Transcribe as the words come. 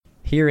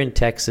Here in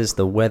Texas,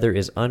 the weather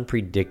is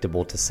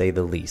unpredictable to say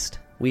the least.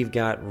 We've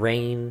got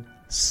rain,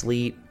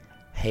 sleet,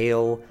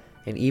 hail,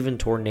 and even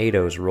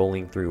tornadoes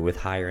rolling through with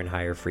higher and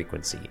higher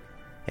frequency.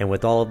 And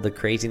with all of the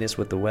craziness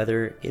with the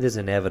weather, it is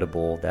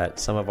inevitable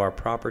that some of our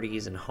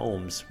properties and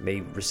homes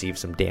may receive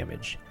some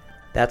damage.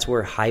 That's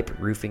where Hype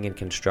Roofing and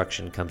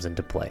Construction comes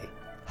into play.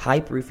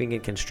 Hype Roofing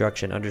and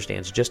Construction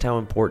understands just how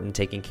important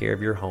taking care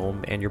of your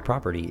home and your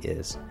property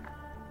is.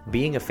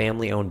 Being a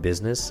family-owned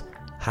business,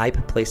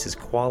 Hype places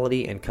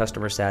quality and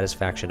customer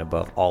satisfaction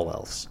above all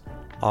else,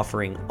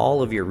 offering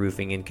all of your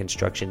roofing and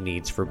construction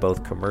needs for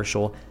both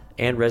commercial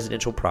and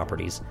residential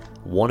properties.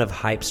 One of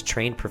Hype's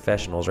trained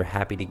professionals are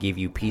happy to give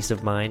you peace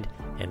of mind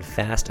and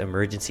fast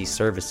emergency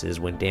services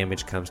when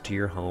damage comes to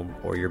your home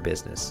or your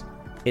business.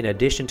 In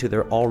addition to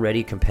their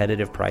already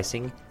competitive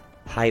pricing,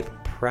 Hype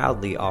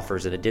proudly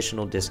offers an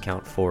additional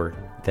discount for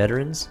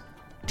veterans,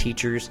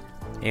 teachers,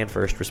 and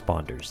first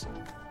responders.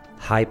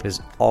 Hype is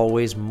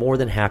always more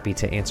than happy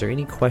to answer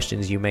any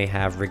questions you may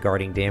have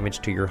regarding damage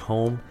to your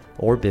home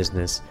or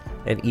business,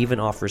 and even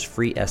offers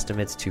free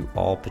estimates to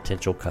all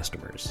potential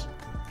customers.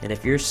 And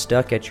if you're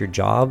stuck at your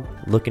job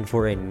looking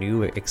for a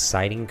new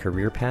exciting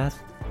career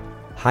path,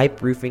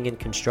 Hype Roofing and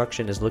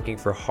Construction is looking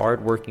for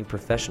hard-working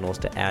professionals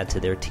to add to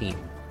their team.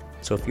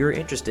 So if you're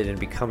interested in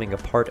becoming a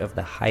part of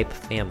the Hype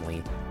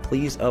family,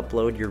 please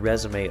upload your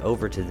resume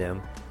over to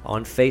them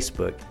on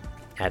Facebook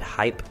at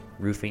Hype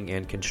Roofing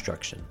and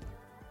Construction.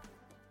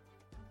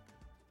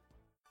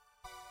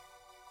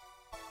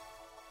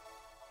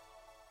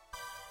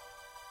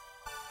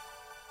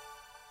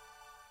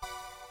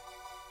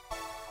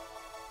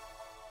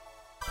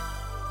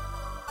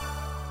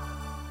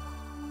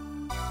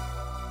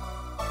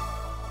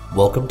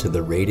 Welcome to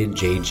the Rated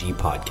JG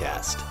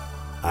Podcast.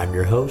 I'm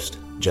your host,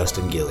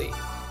 Justin Gilly.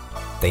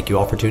 Thank you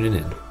all for tuning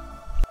in.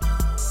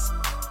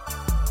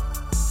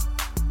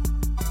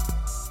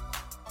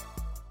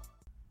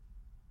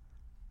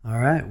 All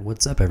right,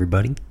 what's up,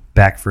 everybody?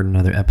 Back for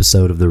another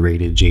episode of the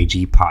Rated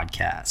JG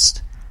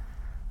Podcast.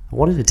 I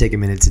wanted to take a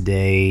minute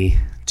today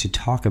to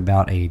talk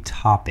about a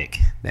topic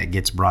that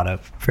gets brought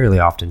up fairly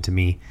often to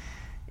me,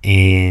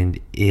 and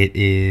it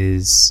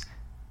is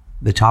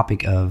the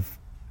topic of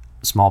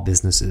small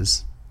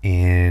businesses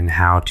and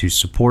how to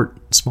support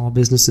small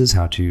businesses,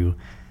 how to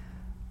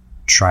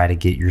try to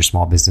get your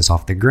small business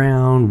off the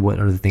ground, what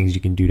are the things you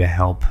can do to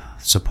help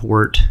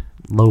support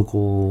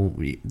local,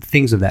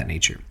 things of that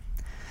nature.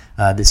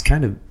 This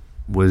kind of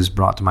was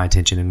brought to my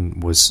attention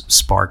and was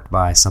sparked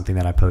by something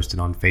that I posted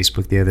on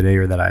Facebook the other day,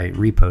 or that I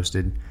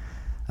reposted.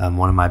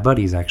 One of my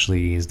buddies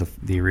actually is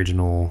the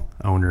original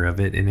owner of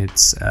it, and it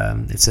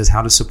says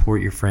how to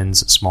support your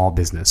friend's small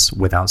business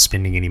without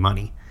spending any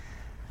money.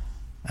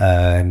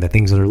 And the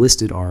things that are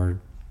listed are: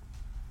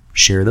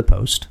 share the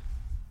post,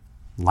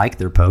 like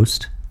their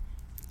post,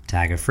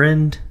 tag a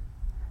friend,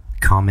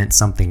 comment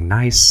something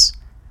nice,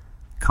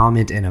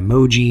 comment an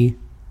emoji,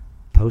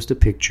 post a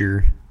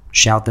picture,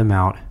 shout them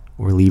out,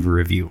 or leave a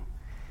review.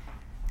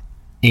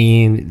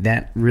 And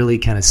that really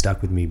kind of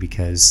stuck with me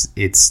because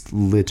it's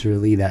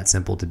literally that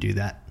simple to do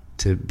that,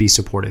 to be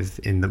supportive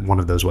in one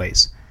of those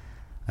ways.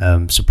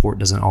 Support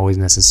doesn't always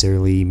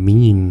necessarily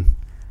mean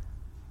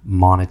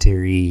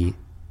monetary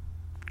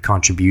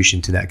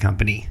contribution to that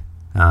company.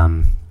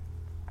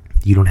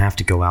 You don't have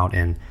to go out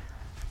and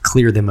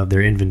clear them of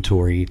their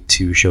inventory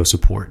to show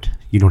support.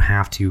 You don't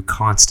have to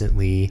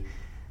constantly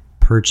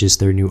purchase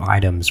their new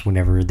items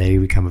whenever they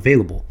become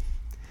available.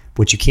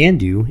 What you can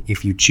do,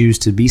 if you choose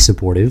to be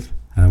supportive,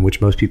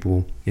 which most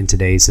people in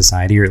today's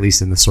society, or at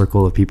least in the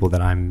circle of people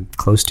that I'm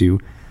close to,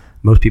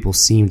 most people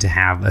seem to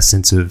have a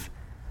sense of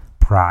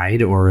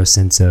pride or a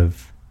sense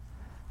of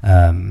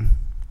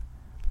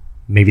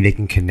maybe they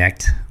can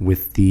connect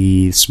with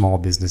the small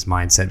business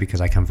mindset because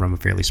I come from a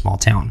fairly small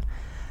town.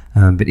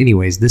 But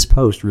anyways, this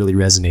post really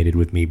resonated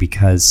with me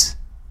because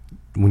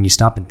when you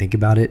stop and think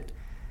about it,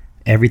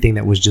 everything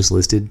that was just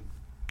listed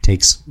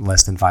takes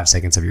less than 5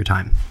 seconds of your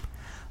time.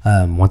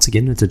 Once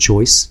again, it's a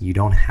choice. You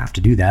don't have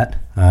to do that.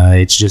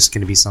 It's just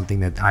going to be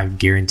something that I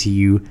guarantee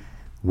you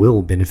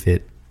will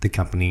benefit the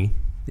company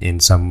in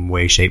some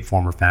way, shape,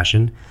 form, or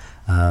fashion.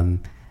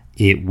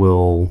 It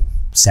will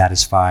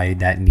satisfy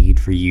that need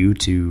for you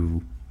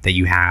that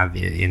you have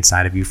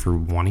inside of you for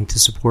wanting to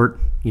support,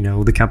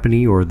 the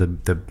company or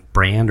the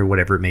brand or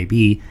whatever it may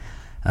be.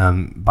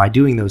 By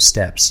doing those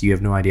steps, you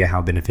have no idea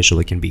how beneficial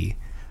it can be.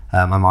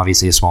 I'm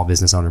obviously a small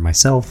business owner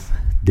myself.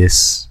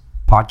 This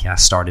podcast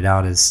started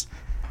out as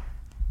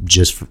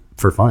just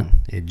for fun.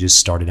 It just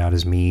started out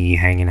as me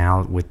hanging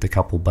out with a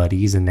couple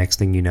buddies, and next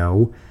thing you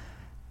know,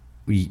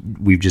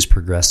 we've just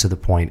progressed to the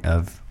point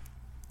of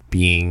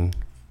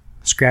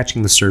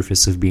scratching the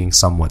surface of being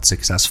somewhat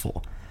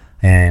successful.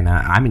 And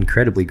I'm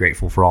incredibly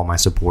grateful for all my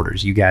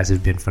supporters. You guys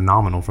have been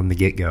phenomenal from the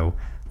get-go.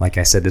 Like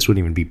I said, this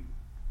wouldn't even be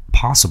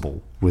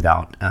possible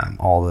without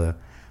all the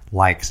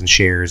likes and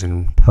shares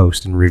and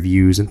posts and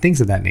reviews and things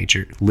of that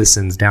nature,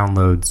 listens,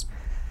 downloads.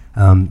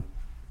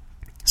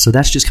 So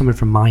that's just coming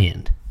from my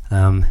end.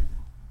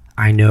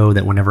 I know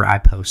that whenever I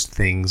post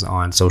things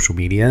on social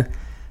media,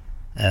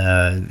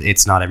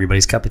 It's not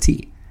everybody's cup of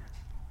tea.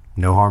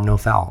 No harm, no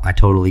foul. I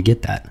totally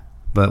get that.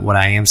 But what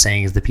I am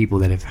saying is the people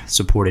that have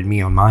supported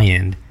me on my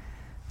end,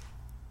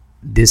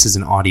 this is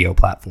an audio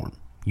platform.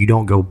 You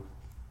don't go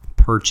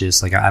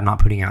purchase, like I'm not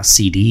putting out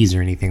CDs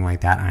or anything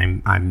like that.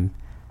 I'm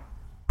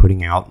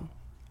putting out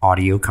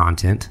audio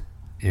content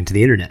into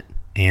the internet.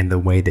 And the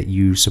way that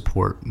you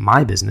support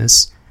my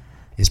business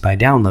is by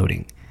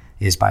downloading,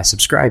 is by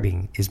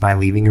subscribing, is by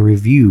leaving a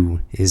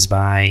review, is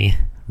by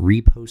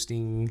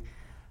reposting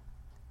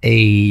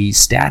a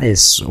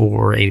status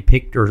or a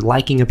pic or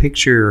liking a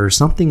picture or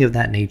something of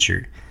that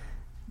nature.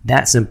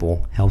 That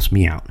simple helps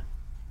me out.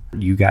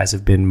 You guys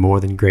have been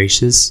more than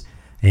gracious,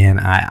 and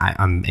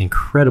I'm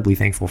incredibly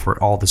thankful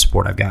for all the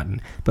support I've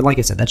gotten. But like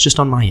I said, that's just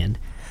on my end.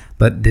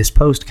 But this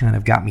post kind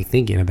of got me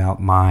thinking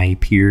about my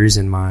peers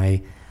and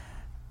my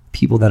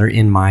people that are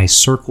in my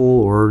circle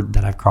or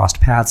that I've crossed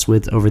paths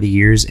with over the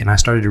years, and I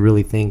started to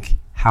really think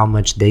how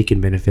much they can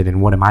benefit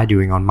and what am I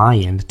doing on my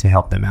end to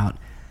help them out.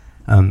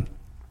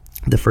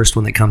 The first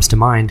one that comes to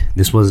mind,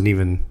 this wasn't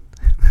even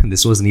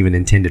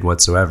intended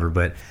whatsoever,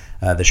 but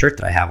the shirt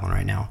that I have on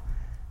right now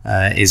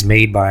is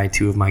made by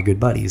two of my good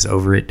buddies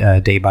over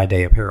at Day by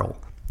Day Apparel.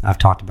 I've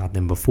talked about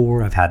them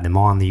before. I've had them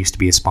on. They used to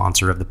be a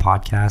sponsor of the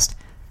podcast.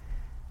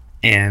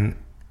 And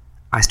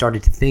I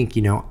started to think,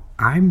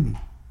 I'm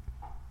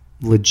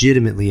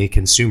legitimately a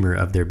consumer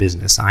of their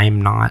business. I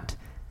am not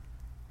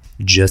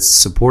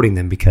just supporting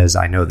them because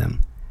I know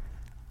them.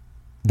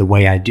 The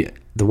way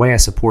I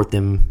support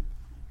them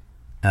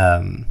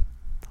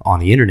on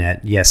the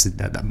internet, yes,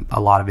 a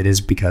lot of it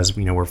is because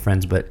we're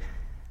friends, but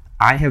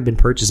I have been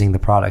purchasing the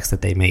products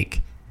that they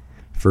make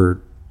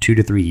for 2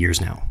 to 3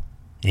 years now.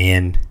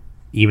 And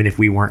even if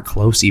we weren't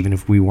close,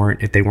 if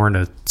they weren't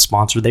a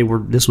sponsor,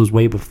 this was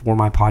way before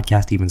my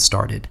podcast even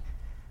started.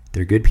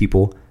 They're good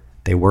people.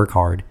 They work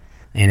hard.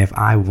 And if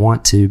I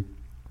want to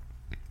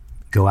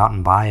go out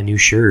and buy a new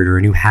shirt or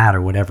a new hat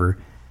or whatever,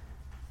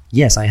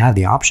 yes, I have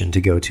the option to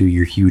go to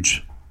your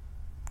huge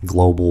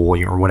global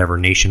or whatever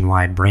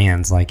nationwide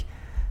brands like,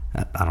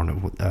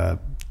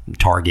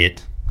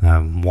 Target,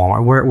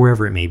 Walmart,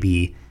 wherever it may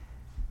be.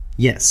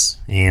 Yes,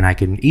 and I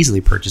can easily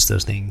purchase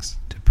those things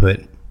to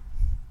put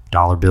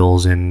dollar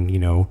bills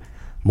in,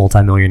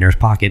 multimillionaires'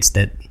 pockets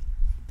that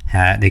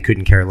they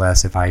couldn't care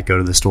less if I go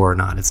to the store or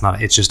not.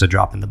 It's just a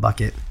drop in the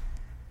bucket.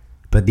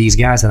 But these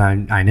guys that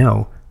I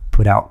know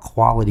put out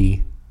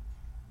quality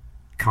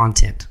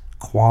content,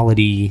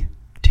 quality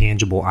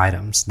tangible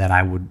items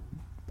that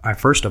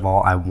first of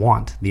all, I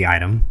want the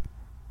item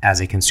as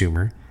a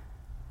consumer.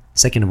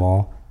 Second of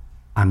all,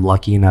 I'm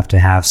lucky enough to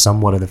have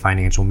somewhat of the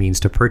financial means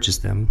to purchase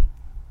them.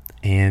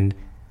 And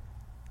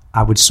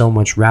I would so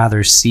much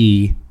rather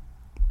see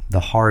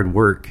the hard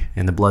work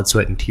and the blood,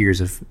 sweat, and tears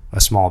of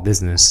a small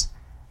business.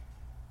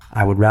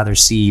 I would rather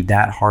see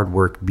that hard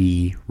work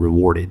be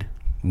rewarded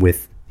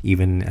with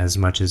even as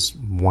much as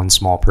one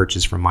small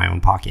purchase from my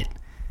own pocket.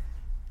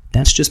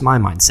 That's just my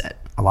mindset.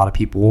 A lot of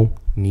people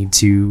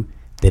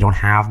they don't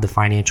have the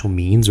financial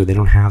means, or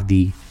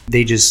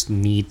they just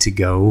need to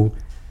go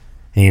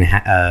and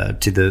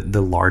to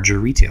the larger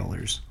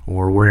retailers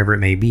or wherever it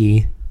may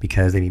be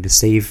because they need to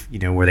save,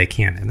 where they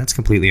can. And that's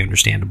completely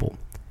understandable.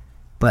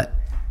 But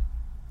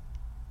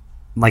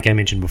like I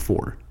mentioned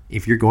before,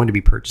 if you're going to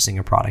be purchasing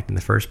a product in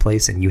the first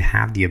place and you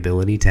have the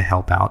ability to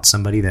help out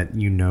somebody that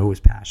is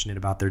passionate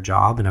about their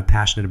job and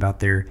passionate about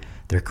their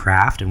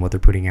craft and what they're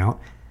putting out,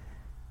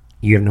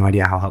 you have no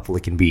idea how helpful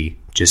it can be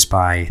just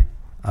by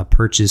a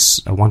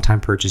one-time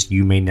purchase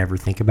you may never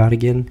think about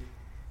again.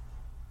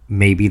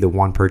 Maybe the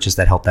one purchase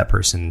that helped that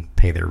person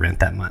pay their rent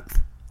that month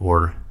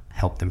or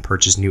help them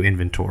purchase new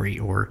inventory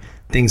or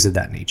things of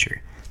that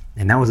nature.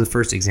 And that was the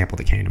first example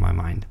that came to my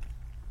mind.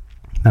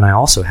 And I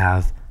also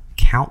have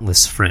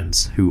countless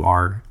friends who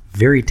are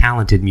very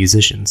talented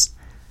musicians.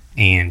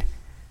 And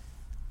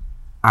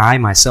I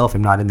myself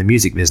am not in the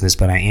music business,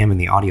 but I am in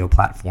the audio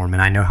platform.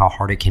 And I know how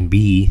hard it can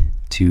be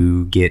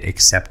to get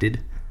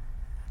accepted,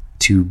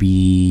 to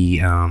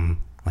be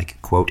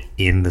quote,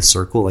 in the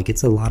circle. Like,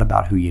 it's a lot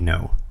about who you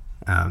know.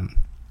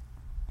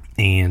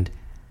 And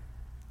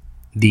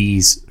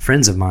these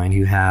friends of mine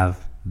who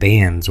have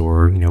bands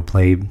or,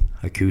 play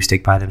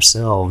acoustic by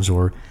themselves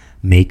or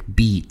make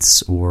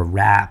beats or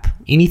rap,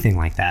 anything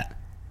like that,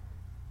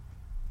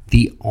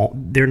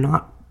 they're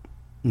not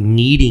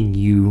needing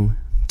you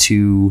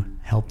to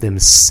help them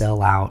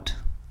sell out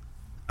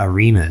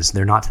arenas.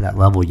 They're not to that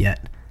level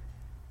yet.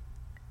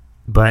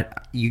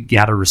 But you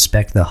got to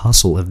respect the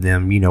hustle of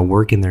them,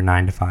 working their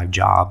 9-to-5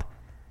 job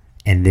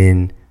and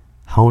then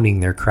honing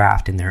their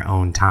craft in their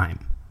own time.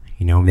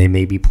 They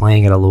may be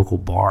playing at a local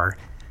bar.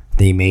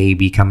 They may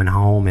be coming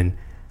home and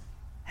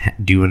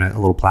doing a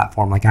little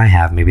platform like I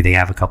have. Maybe they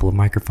have a couple of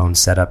microphones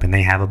set up and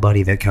they have a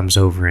buddy that comes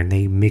over and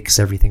they mix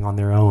everything on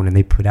their own and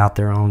they put out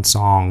their own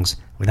songs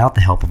without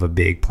the help of a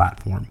big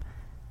platform.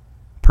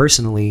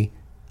 Personally,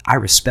 I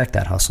respect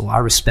that hustle. I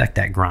respect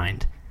that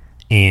grind.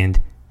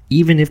 And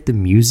even if the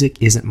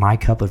music isn't my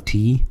cup of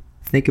tea,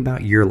 think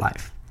about your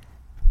life.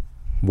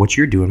 What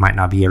you're doing might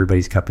not be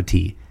everybody's cup of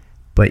tea.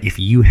 But if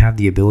you have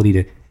the ability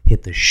to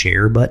hit the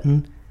share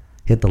button,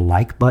 hit the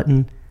like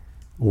button,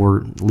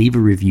 or leave a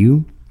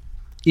review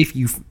if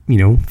you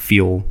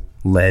feel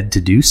led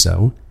to do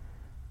so.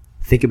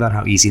 Think about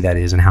how easy that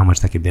is and how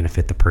much that could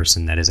benefit the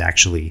person that is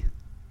actually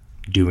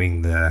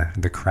doing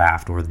the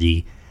craft or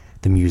the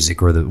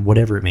music or the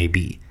whatever it may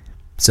be.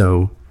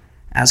 So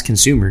as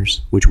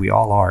consumers, which we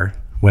all are,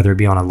 whether it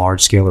be on a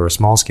large scale or a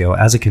small scale,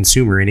 as a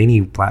consumer in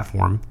any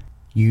platform,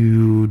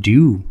 you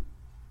do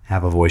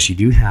have a voice. You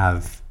do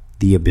have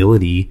the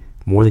ability,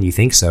 more than you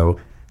think so,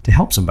 to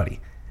help somebody.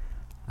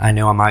 I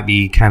know I might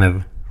be kind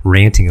of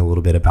ranting a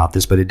little bit about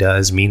this, but it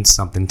does mean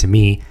something to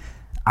me.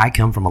 I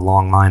come from a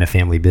long line of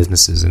family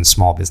businesses and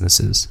small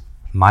businesses.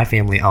 My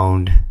family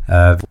owned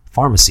a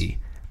pharmacy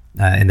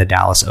in the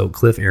Dallas Oak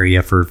Cliff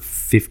area for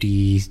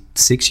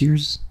 56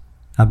 years,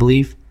 I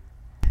believe.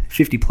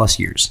 50 plus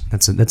years.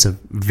 That's a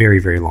very,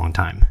 very long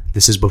time.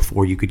 This is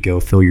before you could go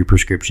fill your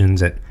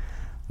prescriptions at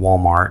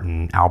Walmart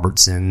and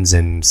Albertsons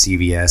and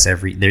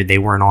CVS. They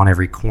weren't on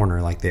every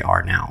corner like they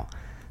are now.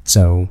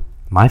 So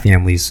my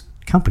family's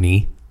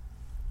company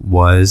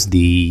was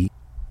you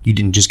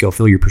didn't just go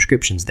fill your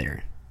prescriptions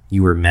there.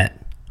 You were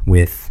met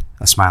with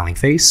a smiling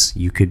face.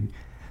 You could,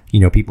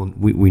 people,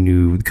 we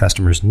knew the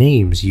customers'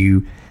 names.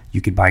 You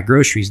could buy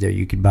groceries there.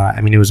 You could buy,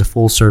 it was a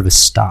full service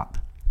stop.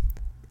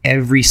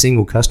 Every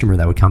single customer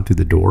that would come through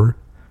the door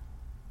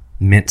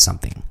meant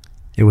something.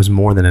 It was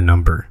more than a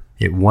number.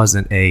 It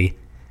wasn't a,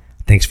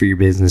 thanks for your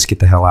business, get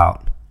the hell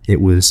out.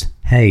 It was,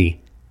 hey,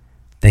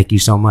 thank you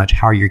so much.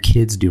 How are your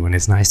kids doing?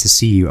 It's nice to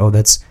see you. Oh,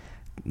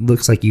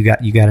 looks like you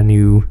got a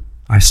new,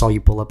 I saw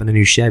you pull up in a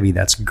new Chevy.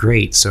 That's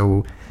great.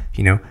 So,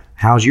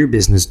 how's your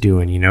business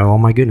doing? Oh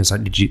my goodness.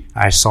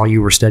 I saw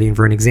you were studying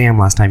for an exam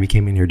last time you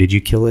came in here. Did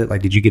you kill it?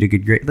 Did you get a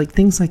good grade?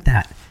 Things like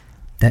that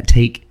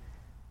take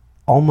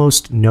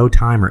almost no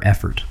time or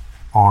effort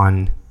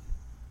on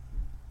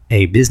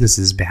a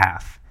business's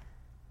behalf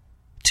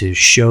to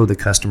show the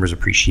customer's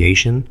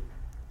appreciation.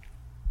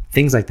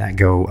 Things like that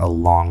go a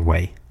long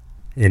way,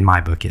 in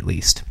my book at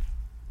least.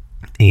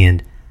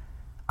 And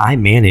I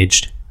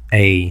managed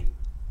a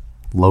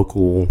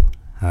local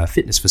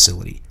fitness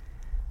facility.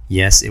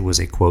 Yes, it was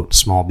a quote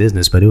small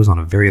business, but it was on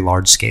a very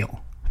large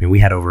scale. We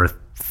had over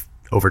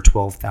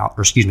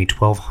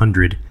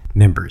 1,200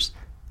 members.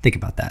 Think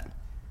about that.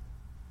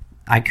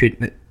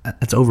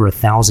 That's over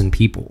 1,000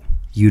 people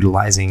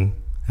utilizing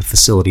a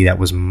facility that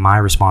was my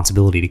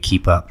responsibility to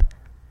keep up,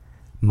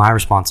 my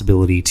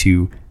responsibility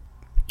to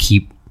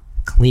keep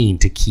clean,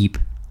 to keep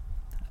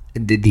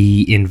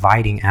the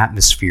inviting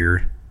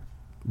atmosphere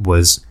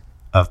was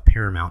of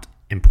paramount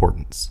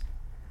importance,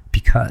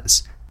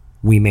 because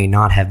we may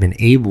not have been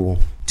able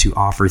to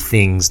offer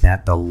things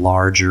that the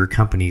larger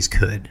companies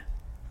could.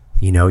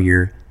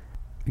 Your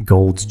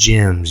Gold's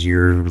Gyms,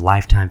 your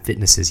Lifetime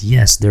Fitnesses.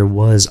 Yes, there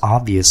was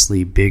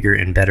obviously bigger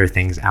and better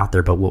things out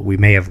there, but what we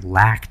may have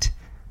lacked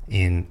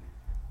in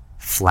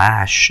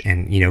flash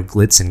and,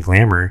 glitz and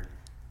glamour,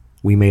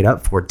 we made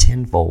up for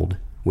tenfold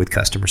with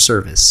customer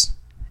service.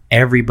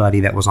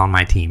 Everybody that was on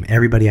my team,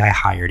 everybody I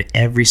hired,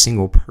 every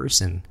single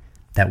person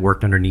that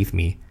worked underneath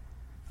me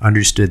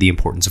understood the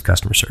importance of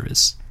customer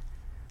service,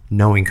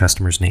 knowing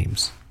customers'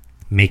 names,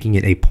 making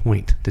it a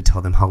point to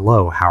tell them,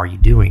 hello, how are you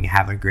doing?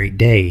 Have a great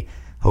day.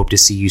 Hope to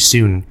see you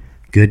soon.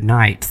 Good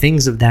night.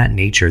 Things of that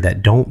nature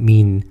that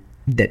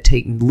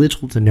take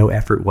little to no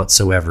effort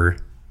whatsoever,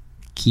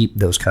 keep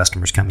those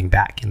customers coming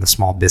back in the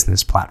small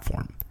business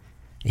platform.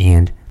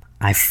 And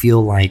I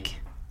feel like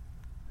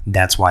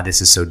that's why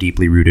this is so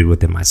deeply rooted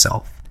within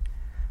myself.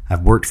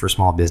 I've worked for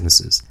small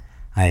businesses.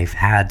 I've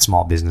had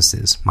small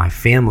businesses. My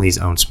family's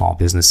owned small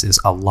businesses.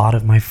 A lot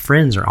of my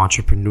friends are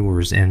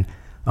entrepreneurs and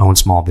own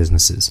small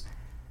businesses.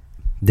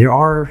 There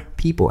are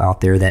people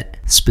out there that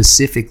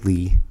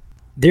specifically,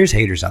 there's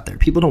haters out there.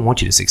 People don't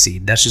want you to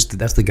succeed. That's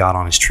the God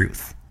honest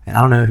truth. And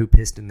I don't know who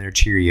pissed in their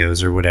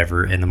Cheerios or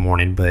whatever in the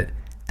morning, but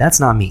that's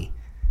not me.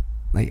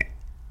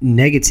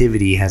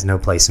 Negativity has no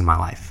place in my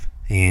life.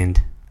 And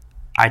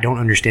I don't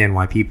understand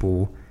why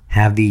people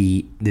have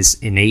this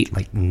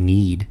innate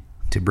need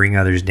to bring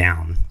others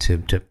down, to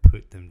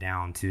put them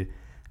down, to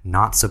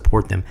not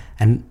support them.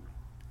 And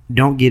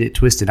don't get it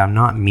twisted. I'm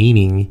not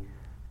meaning,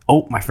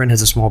 oh, my friend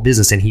has a small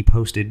business and he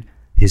posted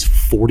his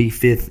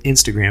 45th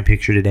Instagram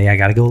picture today. I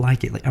got to go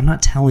like it. I'm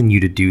not telling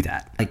you to do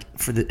that.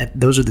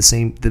 Those are the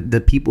same,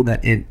 the people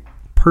that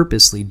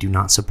purposely do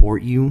not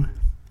support you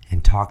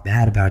and talk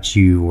bad about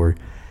you or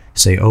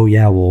say, oh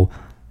yeah, well,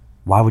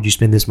 why would you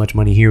spend this much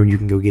money here when you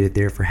can go get it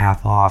there for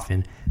half off?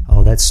 And,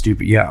 oh, that's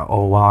stupid. Yeah.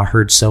 Oh, well, I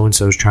heard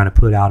so-and-so's trying to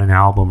put out an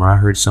album, or I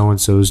heard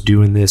so-and-so's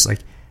doing this.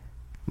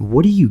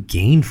 What do you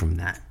gain from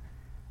that?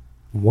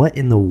 What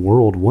in the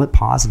world, what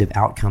positive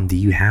outcome do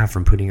you have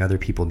from putting other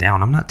people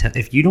down?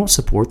 If you don't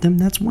support them,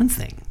 that's one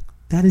thing.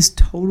 That is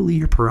totally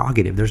your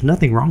prerogative. There's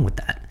nothing wrong with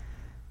that.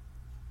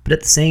 But at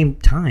the same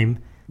time,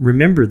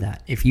 remember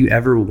that if you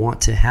ever want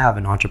to have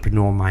an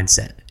entrepreneurial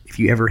mindset, if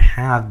you ever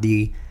have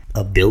the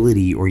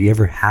ability or you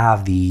ever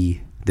have the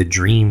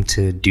dream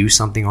to do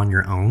something on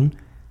your own,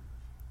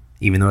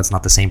 even though it's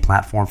not the same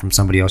platform from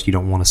somebody else you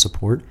don't want to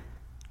support,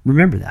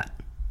 remember that.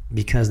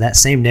 because that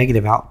same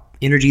negative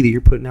energy that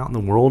you're putting out in the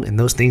world and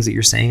those things that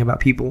you're saying about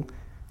people,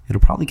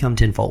 it'll probably come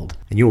tenfold.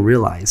 And you'll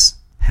realize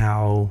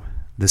how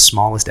the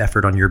smallest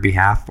effort on your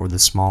behalf or the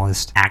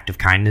smallest act of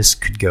kindness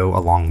could go a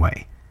long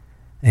way.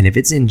 And if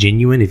it's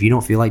ingenuine, if you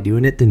don't feel like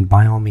doing it, then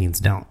by all means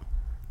don't.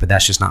 But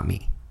that's just not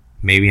me.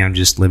 Maybe I'm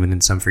just living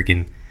in some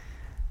freaking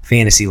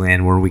fantasy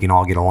land where we can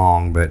all get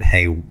along, but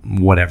hey,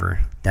 whatever.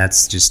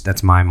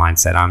 That's my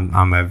mindset.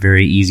 I'm a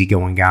very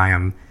easygoing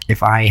guy.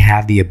 If I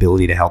have the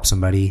ability to help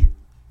somebody,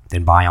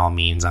 then by all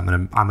means, I'm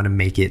gonna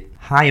make it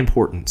high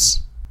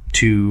importance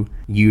to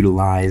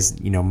utilize,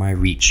 my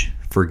reach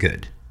for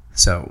good.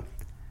 So,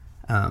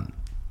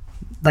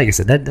 like I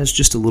said, that's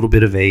just a little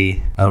bit of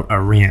a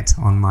rant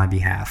on my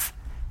behalf.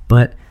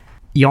 But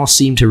y'all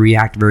seem to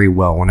react very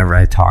well whenever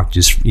I talk,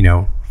 just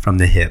from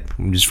the hip,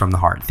 just from the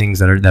heart, things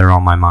that are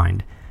on my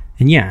mind.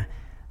 And yeah,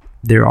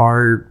 there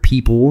are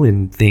people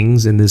and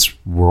things in this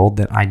world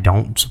that I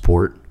don't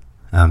support,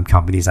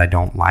 companies I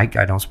don't like,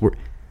 I don't support.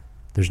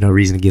 There's no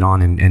reason to get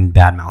on and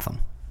badmouth them.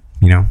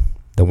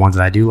 The ones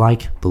that I do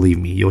like, believe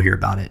me, you'll hear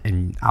about it,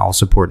 and I'll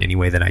support any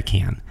way that I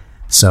can.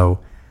 So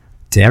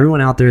to everyone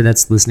out there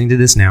that's listening to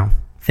this now,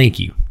 thank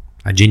you.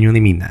 I genuinely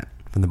mean that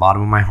from the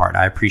bottom of my heart.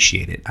 I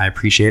appreciate it. I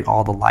appreciate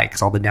all the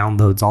likes, all the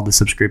downloads, all the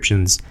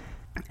subscriptions,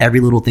 every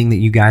little thing that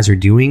you guys are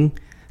doing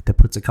that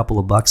puts a couple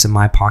of bucks in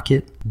my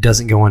pocket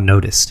doesn't go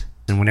unnoticed.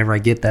 And whenever I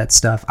get that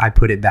stuff, I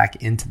put it back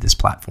into this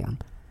platform.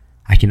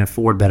 I can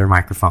afford better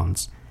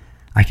microphones.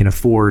 I can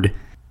afford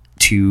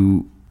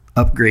to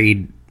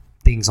upgrade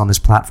things on this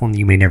platform that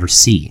you may never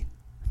see.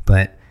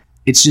 But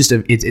it's just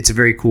it's a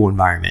very cool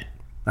environment.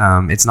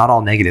 It's not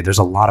all negative. There's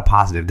a lot of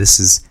positive.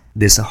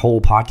 This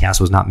whole podcast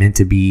was not meant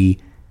to be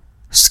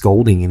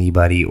scolding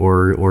anybody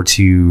or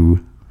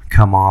to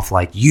come off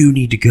like you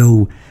need to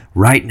go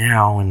right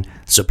now and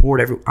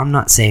support everyone. I'm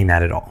not saying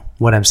that at all.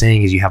 What I'm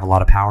saying is you have a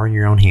lot of power in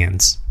your own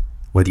hands,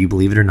 whether you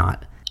believe it or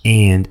not.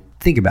 And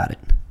think about it.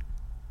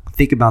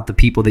 Think about the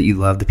people that you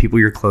love, the people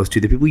you're close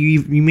to, the people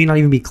you may not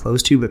even be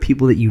close to, but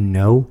people that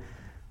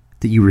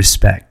that you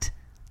respect,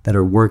 that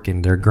are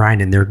working, they're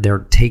grinding,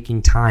 they're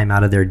taking time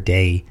out of their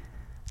day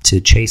to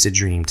chase a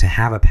dream, to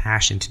have a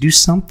passion, to do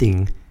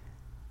something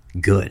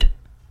good,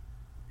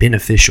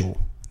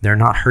 beneficial. They're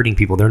not hurting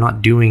people. They're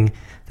not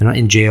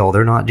in jail.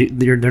 They're not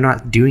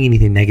doing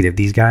anything negative.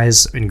 These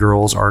guys and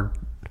girls are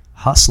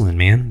hustling,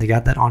 man. They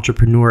got that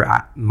entrepreneur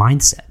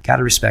mindset. Got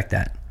to respect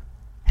that.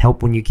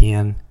 Help when you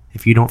can.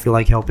 If you don't feel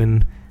like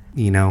helping,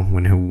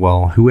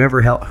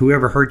 whoever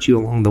hurt you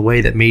along the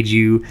way that made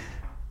you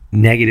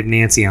negative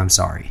Nancy, I'm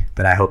sorry.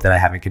 But I hope that I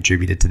haven't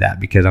contributed to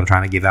that, because I'm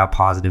trying to give out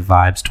positive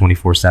vibes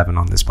 24/7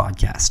 on this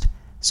podcast.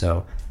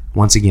 So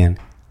once again,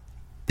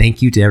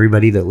 thank you to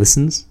everybody that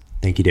listens.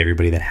 Thank you to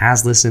everybody that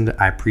has listened.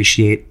 I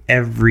appreciate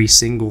every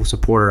single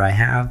supporter I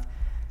have.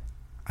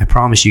 I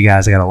promise you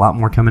guys, I got a lot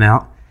more coming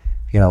out.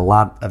 I got a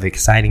lot of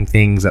exciting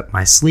things up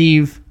my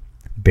sleeve.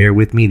 Bear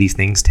with me. These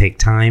things take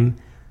time.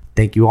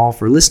 Thank you all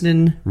for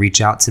listening.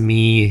 Reach out to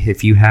me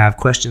if you have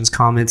questions,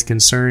 comments,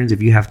 concerns, if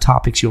you have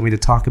topics you want me to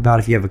talk about,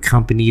 if you have a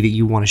company that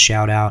you want to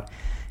shout out,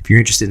 if you're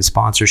interested in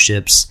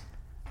sponsorships,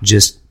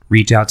 just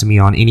reach out to me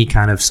on any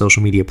kind of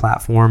social media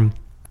platform.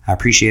 I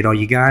appreciate all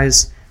you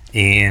guys,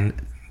 and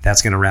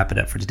that's going to wrap it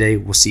up for today.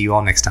 We'll see you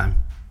all next time.